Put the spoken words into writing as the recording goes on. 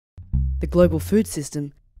the global food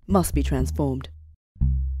system must be transformed.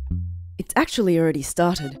 It's actually already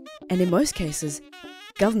started, and in most cases,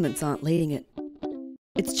 governments aren't leading it.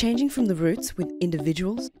 It's changing from the roots with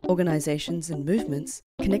individuals, organisations and movements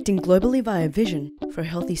connecting globally via vision for a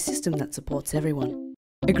healthy system that supports everyone.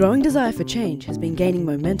 A growing desire for change has been gaining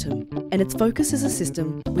momentum, and its focus is a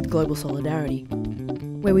system with global solidarity,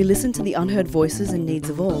 where we listen to the unheard voices and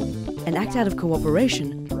needs of all and act out of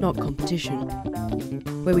cooperation, not competition,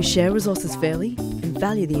 where we share resources fairly and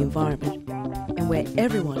value the environment, and where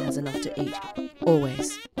everyone has enough to eat,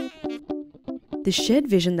 always. This shared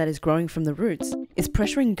vision that is growing from the roots is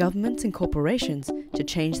pressuring governments and corporations to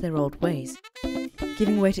change their old ways,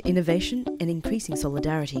 giving way to innovation and increasing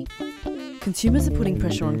solidarity. Consumers are putting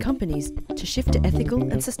pressure on companies to shift to ethical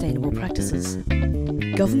and sustainable practices.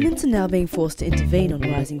 Governments are now being forced to intervene on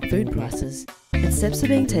rising food prices, and steps are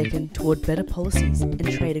being taken toward better policies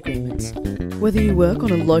and trade agreements. Whether you work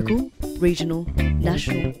on a local, regional,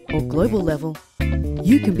 national or global level,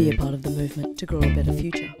 you can be a part of the movement to grow a better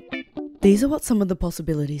future. These are what some of the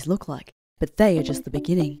possibilities look like, but they are just the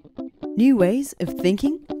beginning. New ways of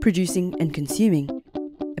thinking, producing and consuming.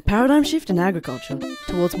 A paradigm shift in agriculture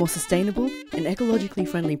towards more sustainable and ecologically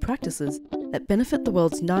friendly practices that benefit the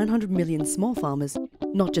world's 900 million small farmers,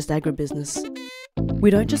 not just agribusiness. We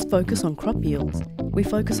don't just focus on crop yields, we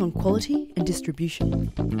focus on quality and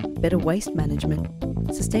distribution, better waste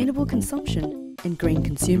management, sustainable consumption and green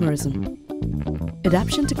consumerism.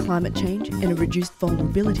 Adaptation to climate change and a reduced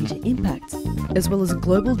vulnerability to impacts, as well as a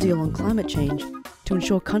global deal on climate change to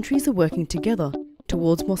ensure countries are working together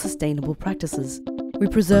towards more sustainable practices. We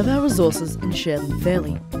preserve our resources and share them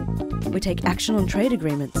fairly. We take action on trade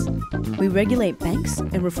agreements. We regulate banks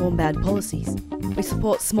and reform bad policies. We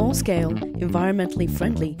support small-scale, environmentally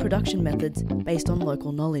friendly production methods based on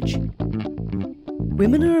local knowledge.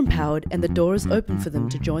 Women are empowered and the door is open for them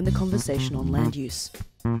to join the conversation on land use.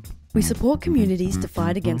 We support communities to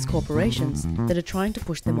fight against corporations that are trying to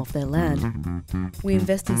push them off their land. We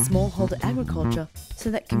invest in smallholder agriculture so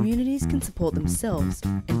that communities can support themselves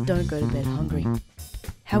and don't go to bed hungry.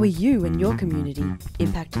 How are you and your community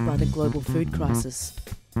impacted by the global food crisis?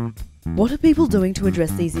 What are people doing to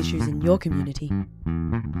address these issues in your community?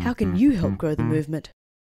 How can you help grow the movement?